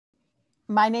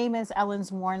My name is Ellen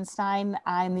Zwarnstein.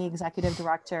 I'm the Executive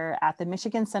Director at the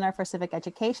Michigan Center for Civic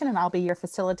Education, and I'll be your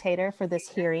facilitator for this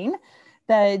hearing.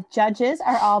 The judges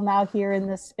are all now here in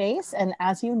this space, and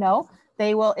as you know,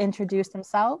 they will introduce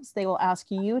themselves. They will ask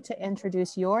you to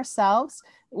introduce yourselves.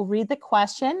 We'll read the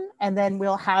question, and then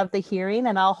we'll have the hearing,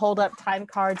 and I'll hold up time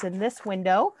cards in this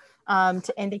window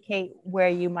to indicate where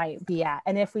you might be at.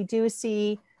 And if we do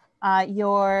see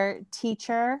your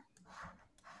teacher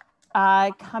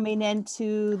coming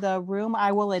into the room,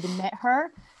 I will admit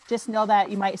her. Just know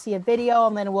that you might see a video,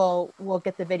 and then we'll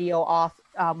get the video off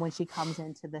when she comes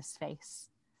into this space.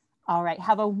 All right,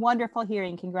 have a wonderful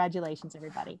hearing. Congratulations,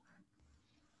 everybody.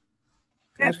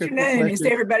 Good afternoon. Is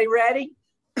everybody ready?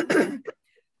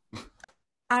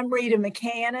 I'm Rita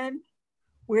McCannon.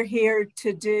 We're here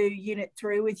to do Unit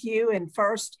 3 with you, and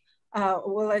first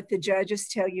we'll let the judges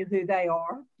tell you who they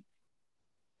are.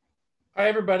 Hi,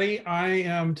 everybody. I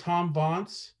am Tom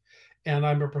Vance, and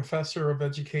I'm a professor of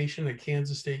education at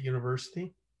Kansas State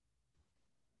University.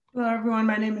 Hello, everyone.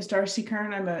 My name is Darcy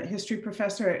Kern. I'm a history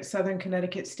professor at Southern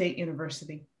Connecticut State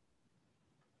University.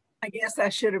 I guess I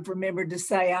should have remembered to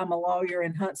say I'm a lawyer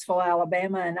in Huntsville,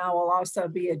 Alabama, and I will also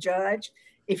be a judge.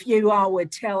 If you all would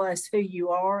tell us who you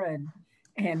are,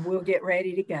 and we'll get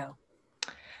ready to go.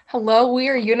 Hello, we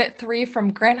are Unit 3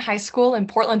 from Grant High School in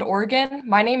Portland, Oregon.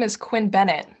 My name is Quinn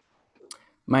Bennett.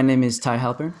 My name is Ty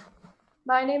Halpern.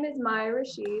 My name is Maya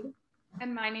Rashid.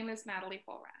 And my name is Natalie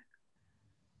Fulrack.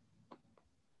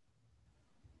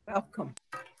 Welcome.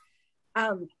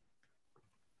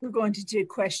 We're going to do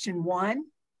question 1,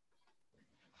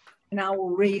 and I will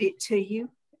read it to you,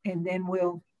 and then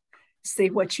we'll see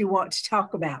what you want to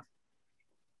talk about.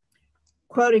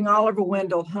 Quoting Oliver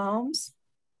Wendell Holmes,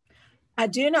 I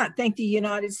do not think the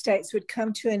United States would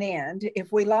come to an end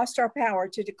if we lost our power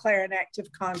to declare an act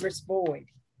of Congress void.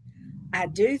 I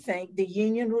do think the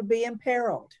Union would be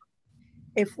imperiled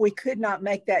if we could not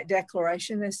make that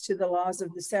declaration as to the laws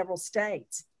of the several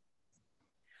states.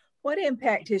 What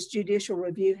impact has judicial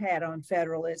review had on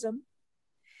federalism?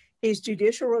 Is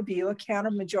judicial review a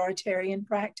counter-majoritarian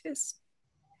practice?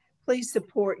 Please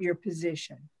support your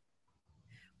position.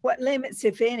 What limits,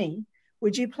 if any,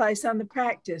 would you place on the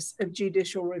practice of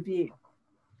judicial review?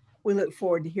 We look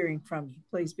forward to hearing from you.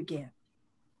 Please begin.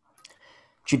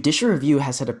 Judicial review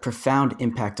has had a profound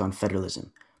impact on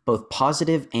federalism, both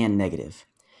positive and negative.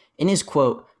 In his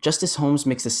quote, Justice Holmes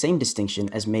makes the same distinction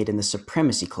as made in the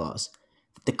Supremacy Clause,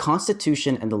 that the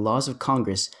Constitution and the laws of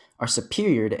Congress are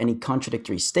superior to any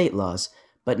contradictory state laws,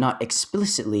 but not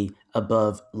explicitly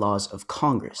above laws of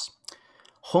Congress.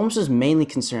 Holmes was mainly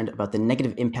concerned about the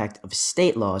negative impact of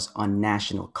state laws on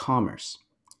national commerce.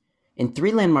 In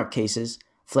 3 landmark cases,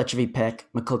 Fletcher v. Peck,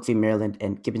 McCulloch v. Maryland,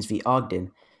 and Gibbons v.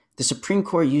 Ogden, the Supreme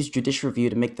Court used judicial review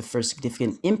to make the first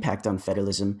significant impact on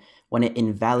federalism when it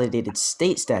invalidated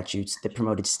state statutes that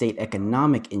promoted state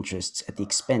economic interests at the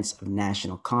expense of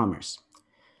national commerce.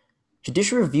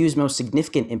 Judicial review's most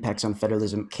significant impacts on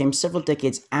federalism came several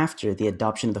decades after the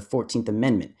adoption of the 14th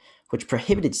Amendment, which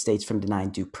prohibited states from denying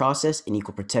due process and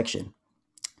equal protection.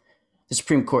 The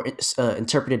Supreme Court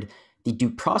interpreted the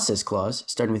Due Process Clause,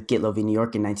 starting with Gitlow v. New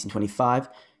York in 1925,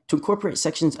 to incorporate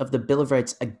sections of the Bill of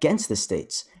Rights against the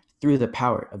states through the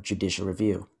power of judicial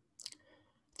review.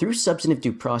 Through substantive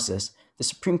due process, the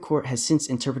Supreme Court has since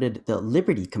interpreted the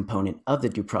liberty component of the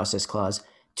Due Process Clause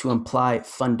to imply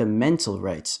fundamental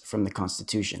rights from the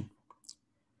Constitution.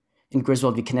 In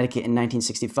Griswold v. Connecticut in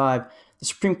 1965, the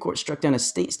Supreme Court struck down a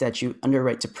state statute under a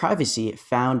right to privacy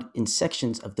found in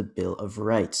sections of the Bill of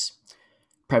Rights.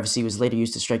 Privacy was later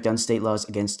used to strike down state laws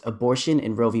against abortion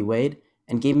in Roe v. Wade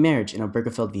and gay marriage in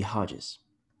Obergefell v. Hodges.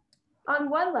 On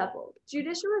one level,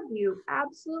 judicial review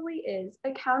absolutely is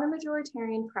a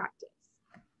counter-majoritarian practice.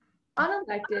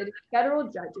 Unelected federal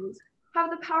judges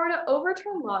have the power to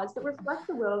overturn laws that reflect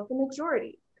the will of the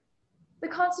majority. The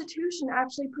Constitution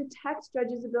actually protects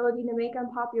judges' ability to make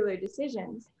unpopular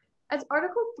decisions, as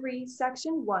Article 3,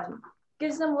 Section 1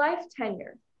 gives them life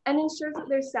tenure and ensures that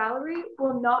their salary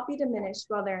will not be diminished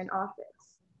while they're in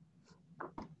office.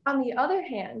 On the other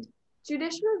hand,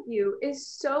 judicial review is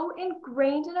so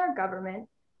ingrained in our government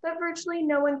that virtually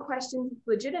no one questions its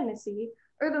legitimacy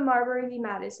or the Marbury v.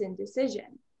 Madison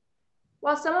decision.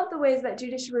 While some of the ways that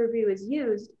judicial review is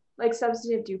used, like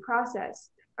substantive due process,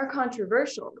 are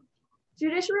controversial,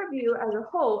 judicial review as a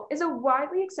whole is a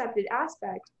widely accepted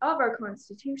aspect of our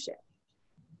Constitution.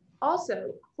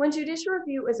 Also, when judicial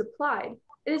review is applied,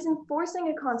 it is enforcing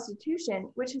a Constitution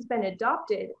which has been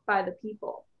adopted by the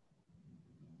people.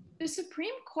 The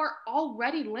Supreme Court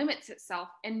already limits itself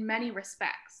in many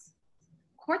respects.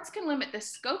 Courts can limit the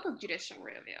scope of judicial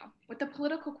review with the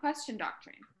political question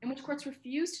doctrine, in which courts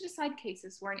refuse to decide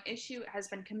cases where an issue has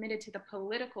been committed to the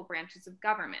political branches of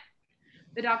government.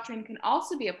 The doctrine can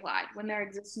also be applied when there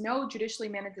exists no judicially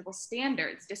manageable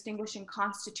standards distinguishing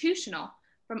constitutional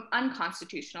from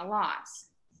unconstitutional laws.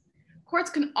 Courts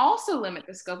can also limit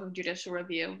the scope of judicial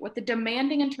review with the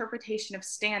demanding interpretation of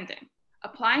standing,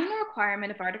 applying the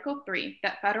requirement of Article 3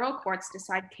 that federal courts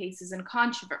decide cases and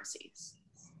controversies.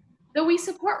 Though we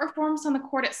support reforms on the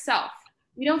court itself,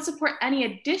 we don't support any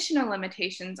additional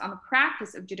limitations on the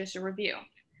practice of judicial review,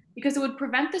 because it would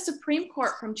prevent the Supreme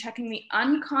Court from checking the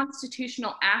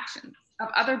unconstitutional actions of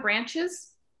other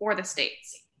branches or the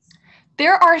states.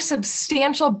 There are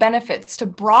substantial benefits to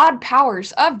broad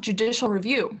powers of judicial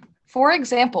review. For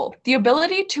example, the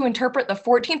ability to interpret the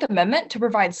 14th Amendment to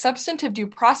provide substantive due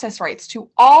process rights to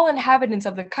all inhabitants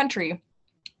of the country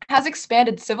has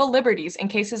expanded civil liberties in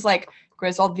cases like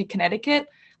Griswold v. Connecticut,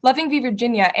 Loving v.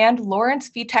 Virginia, and Lawrence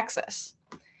v. Texas.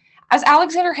 As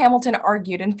Alexander Hamilton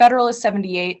argued in Federalist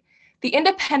 78, the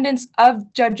independence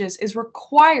of judges is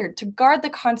required to guard the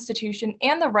Constitution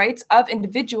and the rights of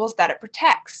individuals that it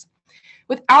protects.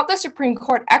 Without the Supreme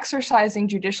Court exercising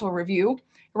judicial review,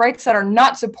 rights that are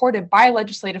not supported by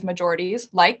legislative majorities,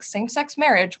 like same-sex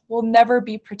marriage, will never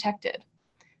be protected.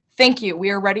 Thank you.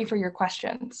 We are ready for your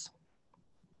questions.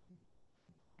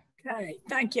 Okay,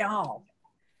 thank you all.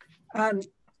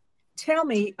 Tell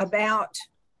me about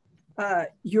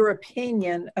your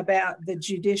opinion about the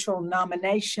judicial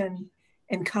nomination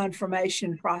and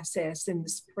confirmation process in the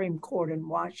Supreme Court in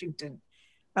Washington.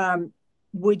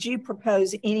 Would you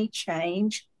propose any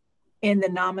change in the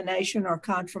nomination or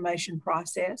confirmation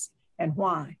process, and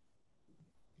why?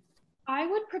 I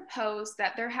would propose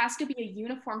that there has to be a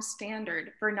uniform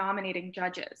standard for nominating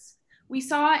judges. We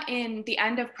saw in the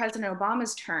end of President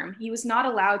Obama's term, he was not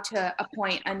allowed to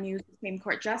appoint a new Supreme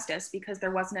Court justice because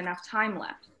there wasn't enough time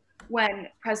left. When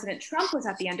President Trump was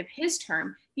at the end of his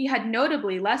term, he had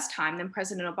notably less time than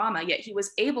President Obama, yet he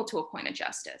was able to appoint a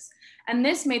justice. And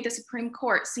this made the Supreme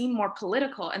Court seem more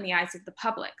political in the eyes of the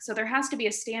public. So there has to be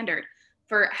a standard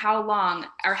for how long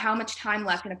or how much time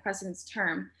left in a president's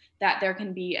term that there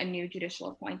can be a new judicial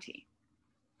appointee.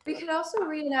 We could also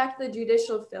reenact the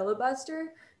judicial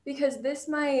filibuster, because this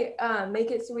might make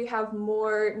it so we have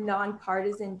more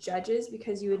nonpartisan judges,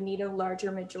 because you would need a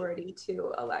larger majority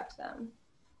to elect them.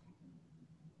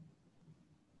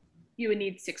 You would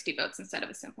need 60 votes instead of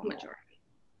a simple majority.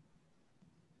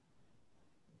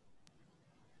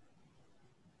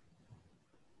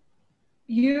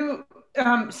 You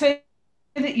say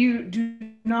that you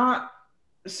do not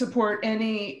support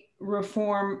any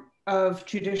reform of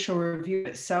judicial review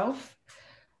itself.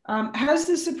 Has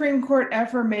the Supreme Court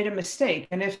ever made a mistake?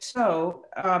 And if so,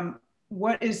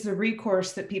 what is the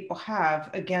recourse that people have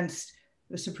against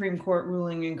the Supreme Court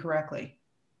ruling incorrectly?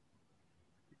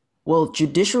 Well,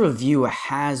 judicial review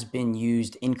has been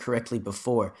used incorrectly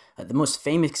before. The most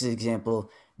famous example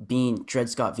being Dred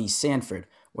Scott v. Sanford,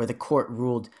 where the court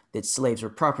ruled that slaves were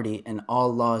property and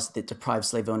all laws that deprived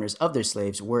slave owners of their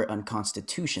slaves were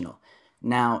unconstitutional.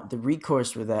 Now, the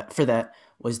recourse for that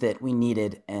was that we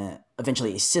needed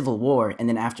eventually a civil war, and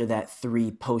then after that,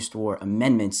 3 post-war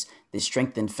amendments that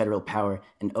strengthened federal power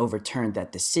and overturned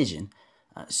that decision.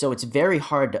 So it's very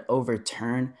hard to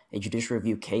overturn a judicial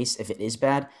review case if it is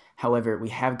bad. However, we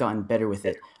have gotten better with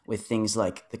it with things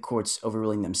like the courts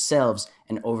overruling themselves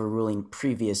and overruling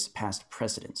previous past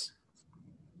precedents.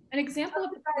 An example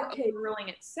of the court overruling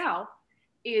itself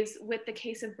is with the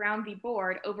case of Brown v.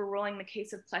 Board overruling the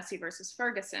case of Plessy versus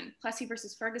Ferguson. Plessy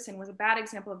versus Ferguson was a bad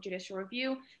example of judicial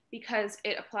review because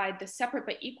it applied the separate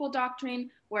but equal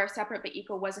doctrine, where separate but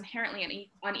equal was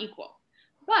inherently unequal.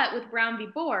 But with Brown v.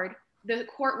 Board, the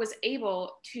court was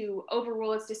able to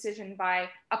overrule its decision by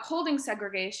upholding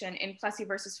segregation in Plessy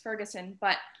versus Ferguson,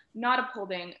 but not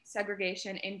upholding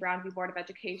segregation in Brown v. Board of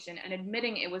Education, and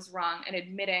admitting it was wrong and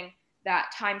admitting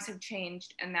that times have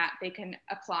changed and that they can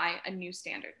apply a new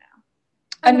standard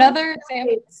now. Another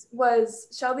example was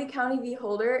Shelby County v.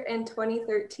 Holder in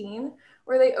 2013,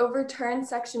 where they overturned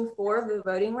Section 4 of the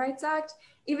Voting Rights Act,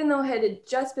 even though it had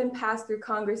just been passed through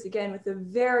Congress again with a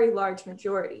very large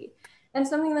majority. And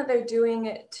something that they're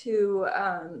doing to,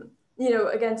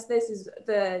 against this is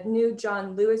the new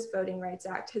John Lewis Voting Rights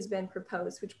Act has been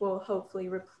proposed, which will hopefully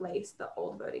replace the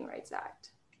old Voting Rights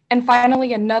Act. And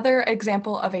finally, another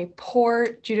example of a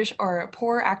poor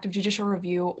act of judicial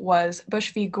review was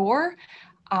Bush v. Gore,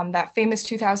 that famous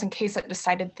 2000 case that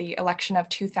decided the election of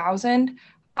 2000,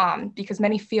 because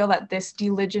many feel that this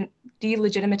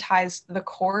delegitimized the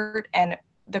court, and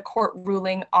the court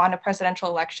ruling on a presidential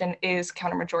election is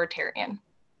counter-majoritarian.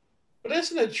 But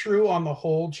isn't it true on the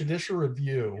whole, judicial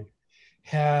review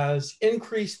has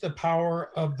increased the power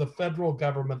of the federal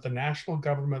government, the national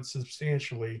government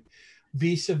substantially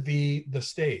vis-a-vis the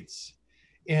states?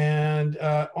 And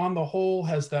on the whole,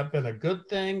 has that been a good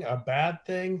thing, a bad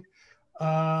thing?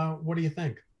 What do you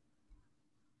think?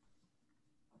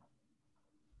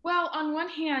 Well, on one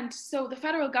hand, so the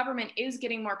federal government is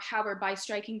getting more power by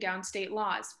striking down state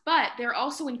laws, but they're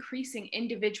also increasing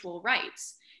individual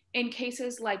rights. In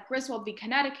cases like Griswold v.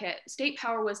 Connecticut, state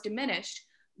power was diminished,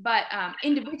 but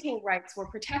individual rights were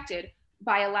protected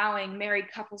by allowing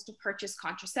married couples to purchase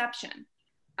contraception.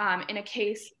 In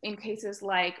cases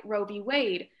like Roe v.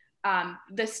 Wade,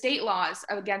 the state laws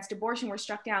against abortion were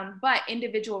struck down, but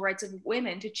individual rights of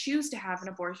women to choose to have an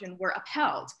abortion were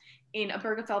upheld. In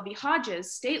Obergefell v.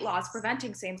 Hodges, state laws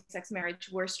preventing same-sex marriage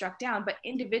were struck down, but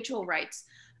individual rights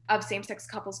of same-sex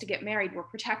couples to get married were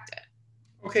protected.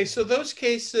 Okay, so those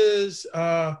cases,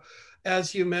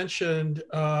 as you mentioned,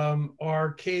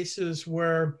 are cases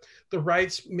where the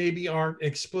rights maybe aren't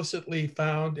explicitly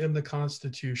found in the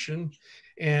Constitution,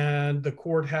 and the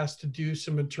court has to do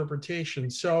some interpretation.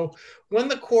 So when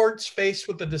the court's faced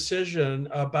with a decision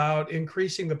about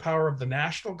increasing the power of the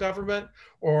national government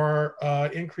or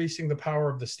increasing the power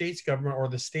of the state's government, or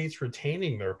the states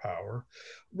retaining their power,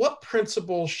 what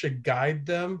principles should guide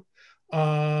them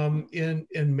in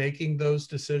making those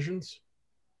decisions?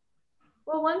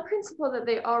 Well, one principle that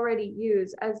they already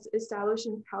use, as established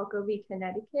in Palco v.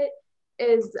 Connecticut,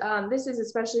 is this is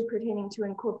especially pertaining to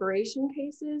incorporation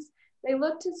cases. They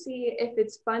look to see if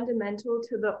it's fundamental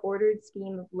to the ordered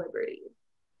scheme of liberty.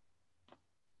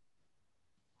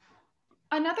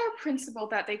 Another principle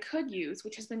that they could use,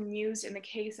 which has been used in the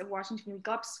case of Washington v.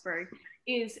 Glucksberg,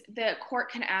 is the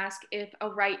court can ask if a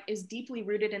right is deeply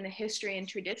rooted in the history and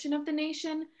tradition of the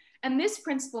nation. And this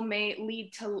principle may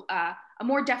lead to a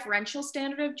more deferential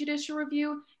standard of judicial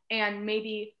review, and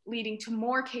maybe leading to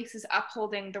more cases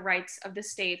upholding the rights of the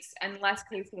states and less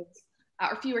cases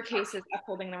or fewer cases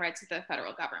upholding the rights of the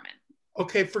federal government.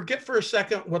 Okay, forget for a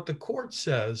second what the court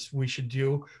says we should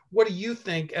do. What do you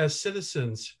think as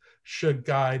citizens should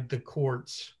guide the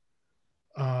court's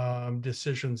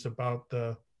decisions about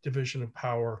the division of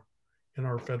power in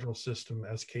our federal system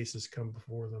as cases come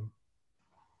before them?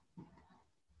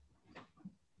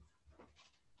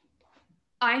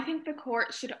 I think the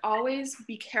court should always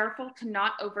be careful to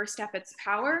not overstep its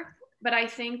power, but I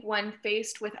think when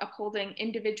faced with upholding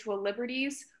individual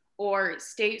liberties or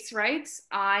states' rights,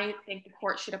 I think the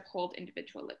court should uphold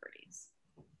individual liberties.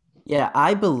 Yeah,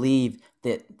 I believe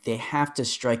that they have to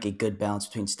strike a good balance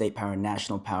between state power and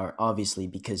national power, obviously,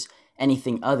 because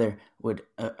anything other would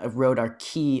erode our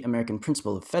key American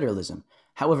principle of federalism.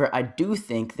 However, I do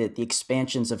think that the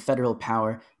expansions of federal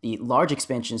power, the large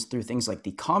expansions through things like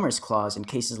the Commerce Clause in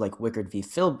cases like Wickard v.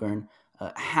 Filburn,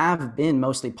 have been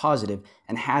mostly positive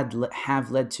and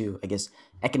have led to, I guess,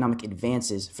 economic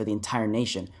advances for the entire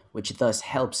nation, which thus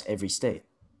helps every state.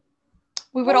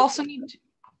 We also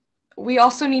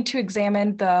need to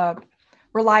examine the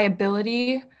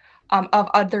reliability of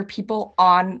other people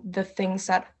on the things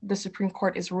that the Supreme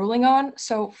Court is ruling on.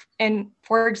 So,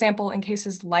 for example, in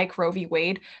cases like Roe v.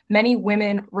 Wade, many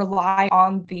women rely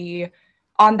on the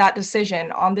decision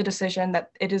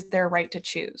that it is their right to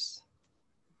choose.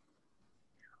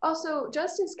 Also,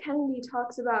 Justice Kennedy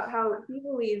talks about how he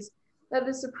believes that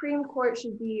the Supreme Court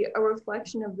should be a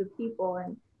reflection of the people,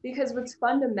 and because what's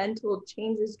fundamental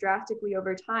changes drastically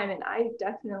over time, and I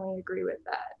definitely agree with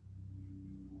that.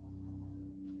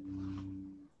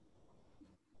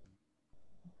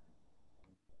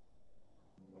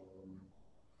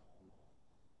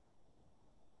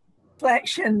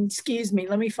 Reflection, excuse me,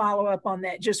 let me follow up on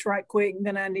that just right quick, and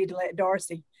then I need to let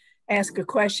Darcy ask a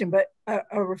question, but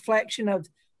a reflection of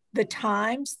the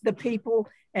times, the people,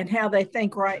 and how they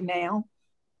think right now,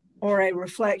 or a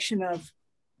reflection of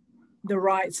the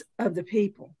rights of the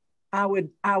people. I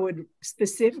would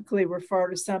specifically refer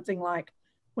to something like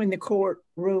when the court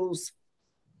rules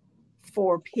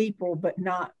for people, but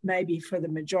not maybe for the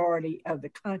majority of the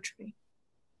country.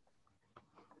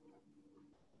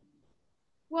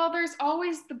 Well, there's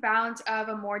always the balance of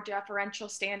a more deferential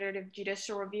standard of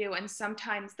judicial review, and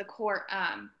sometimes the court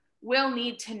will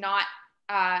need to not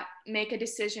make a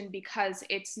decision because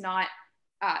it's not,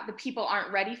 the people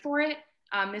aren't ready for it.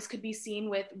 This could be seen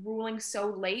with ruling so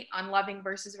late on Loving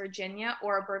versus Virginia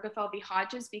or Obergefell v.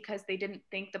 Hodges because they didn't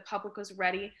think the public was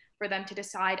ready for them to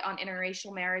decide on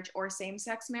interracial marriage or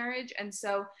same-sex marriage. And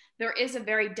so there is a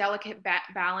very delicate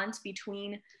balance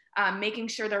between making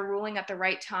sure they're ruling at the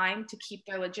right time to keep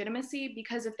their legitimacy,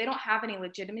 because if they don't have any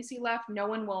legitimacy left, no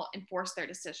one will enforce their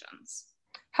decisions.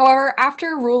 However,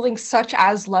 after rulings such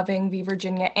as Loving v.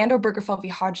 Virginia and Obergefell v.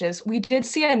 Hodges, we did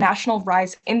see a national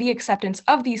rise in the acceptance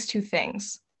of these two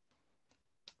things.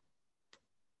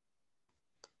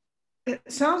 It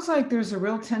sounds like there's a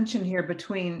real tension here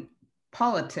between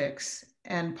politics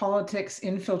and politics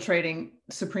infiltrating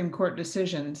Supreme Court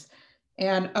decisions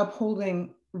and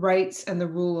upholding rights and the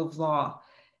rule of law.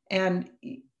 And,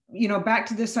 you know, back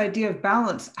to this idea of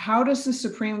balance, how does the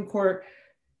Supreme Court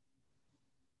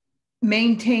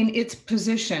maintain its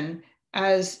position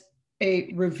as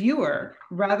a reviewer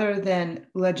rather than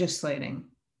legislating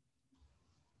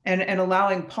and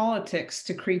allowing politics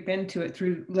to creep into it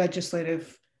through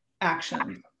legislative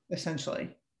action, essentially?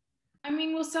 I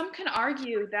mean, well, some can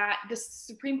argue that the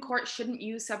Supreme Court shouldn't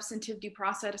use substantive due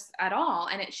process at all,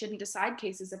 and it shouldn't decide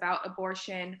cases about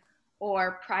abortion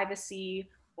or privacy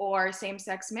or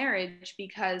same-sex marriage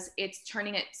because it's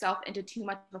turning itself into too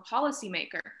much of a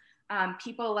policymaker.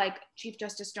 People like Chief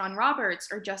Justice John Roberts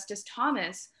or Justice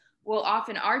Thomas will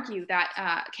often argue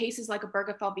that cases like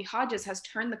Obergefell v. Hodges has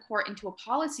turned the court into a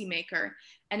policymaker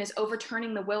and is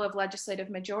overturning the will of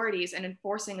legislative majorities and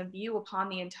enforcing a view upon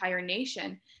the entire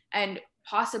nation and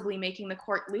possibly making the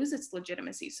court lose its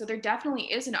legitimacy. So there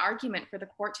definitely is an argument for the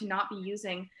court to not be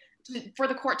using, for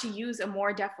the court to use a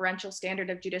more deferential standard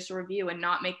of judicial review and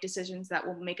not make decisions that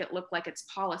will make it look like it's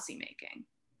policymaking.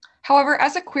 However,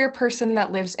 as a queer person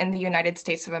that lives in the United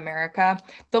States of America,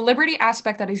 the liberty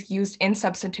aspect that is used in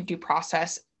substantive due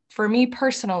process, for me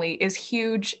personally, is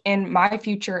huge in my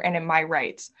future and in my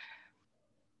rights.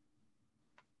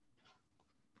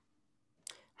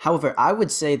 However, I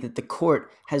would say that the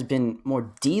court has been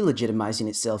more delegitimizing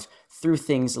itself through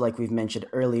things like we've mentioned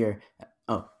earlier.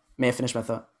 Oh, may I finish my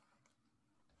thought?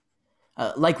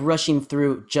 Like rushing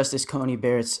through Justice Coney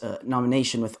Barrett's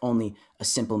nomination with only a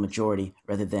simple majority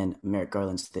rather than Merrick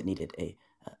Garland's that needed a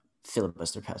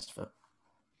filibuster passed vote.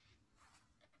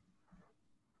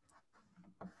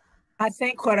 I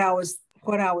think what I was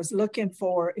looking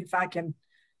for, if I can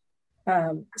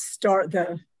start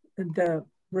the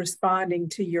responding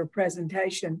to your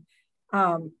presentation,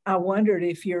 I wondered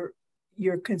if you're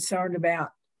concerned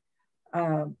about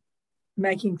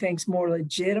making things more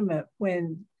legitimate.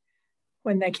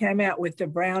 When they came out with the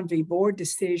Brown v. Board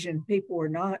decision, people were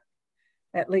not,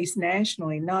 at least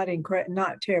nationally, not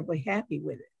terribly happy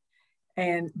with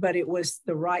it, but it was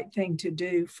the right thing to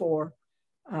do for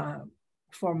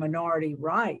minority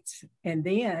rights. And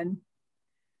then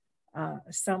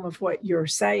some of what you're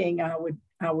saying,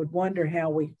 I would wonder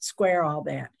how we square all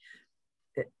that.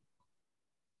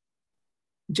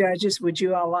 Judges, would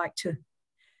you all like to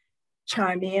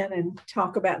chime in and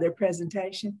talk about their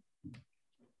presentation?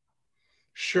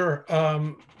 Sure.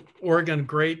 Oregon,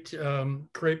 great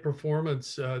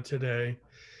performance today.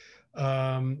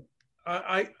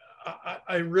 I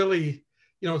really,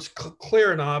 it's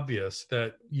clear and obvious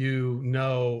that you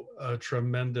know a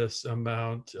tremendous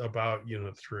amount about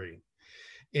Unit 3,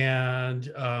 and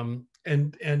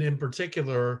in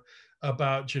particular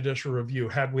about judicial review.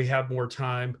 Had we had more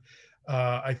time,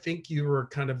 I think you were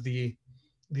kind of the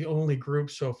only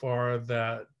group so far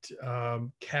that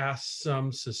casts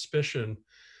some suspicion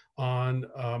on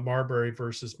Marbury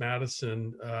versus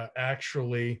Madison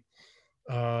actually,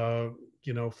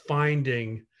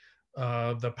 finding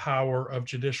the power of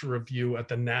judicial review at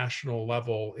the national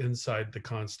level inside the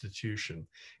Constitution.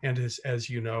 And as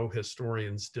you know,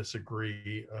 historians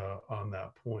disagree on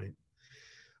that point.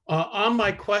 On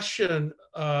my question,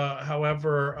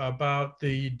 however, about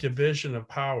the division of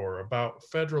power, about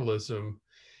federalism,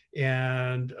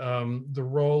 and the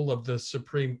role of the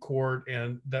Supreme Court,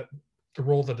 and that the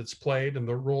role that it's played and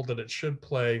the role that it should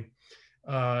play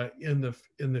in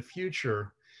the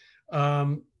future,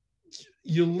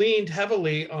 you leaned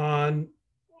heavily on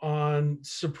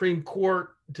Supreme Court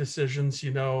decisions.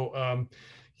 You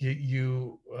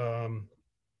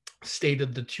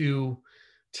stated the two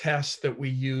tests that we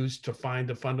use to find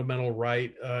a fundamental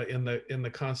right in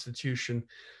the Constitution,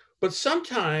 but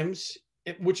sometimes,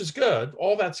 which is good,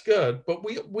 all that's good, but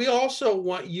we also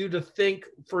want you to think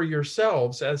for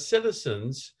yourselves as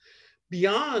citizens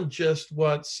beyond just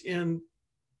what's in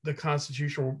the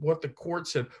Constitution or what the court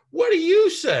said. What do you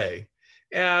say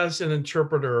as an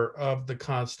interpreter of the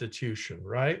Constitution,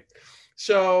 right?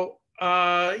 So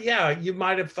you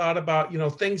might have thought about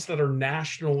things that are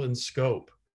national in scope.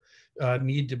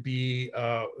 Need to be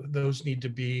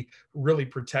really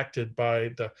protected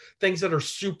by the things that are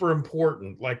super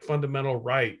important, like fundamental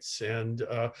rights and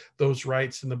those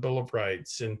rights in the Bill of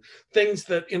Rights, and things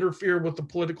that interfere with the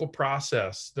political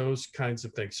process, those kinds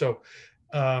of things.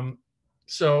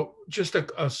 So just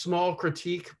a small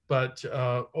critique, but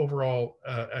overall,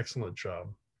 excellent job.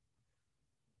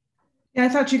 Yeah, I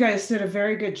thought you guys did a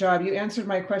very good job. You answered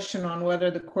my question on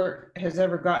whether the court has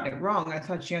ever gotten it wrong. I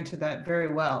thought you answered that very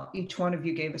well. Each one of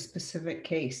you gave a specific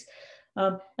case.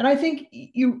 And I think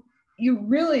you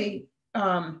really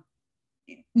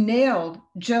nailed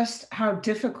just how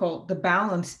difficult the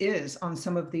balance is on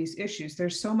some of these issues.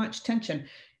 There's so much tension.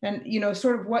 And, you know,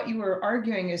 sort of what you were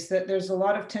arguing is that there's a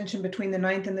lot of tension between the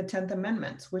 9th and the 10th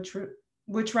Amendments, which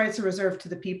rights are reserved to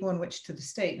the people and which to the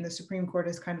state. And the Supreme Court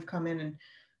has kind of come in and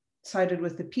sided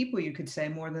with the people, you could say,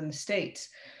 more than the states.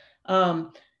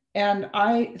 And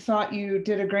I thought you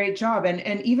did a great job.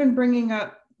 And even bringing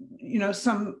up, you know,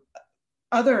 some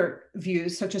other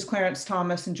views such as Clarence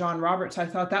Thomas and John Roberts, I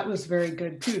thought that was very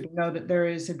good too, to know that there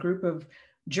is a group of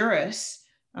jurists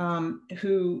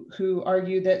who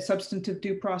argue that substantive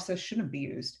due process shouldn't be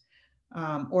used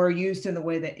or used in the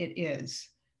way that it is.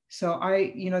 So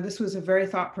you know, this was a very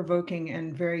thought-provoking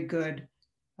and very good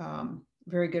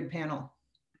panel.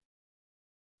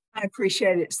 I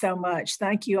appreciate it so much.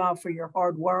 Thank you all for your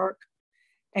hard work,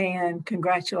 and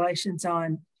congratulations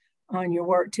on your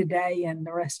work today and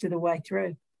the rest of the way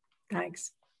through.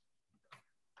 Thanks.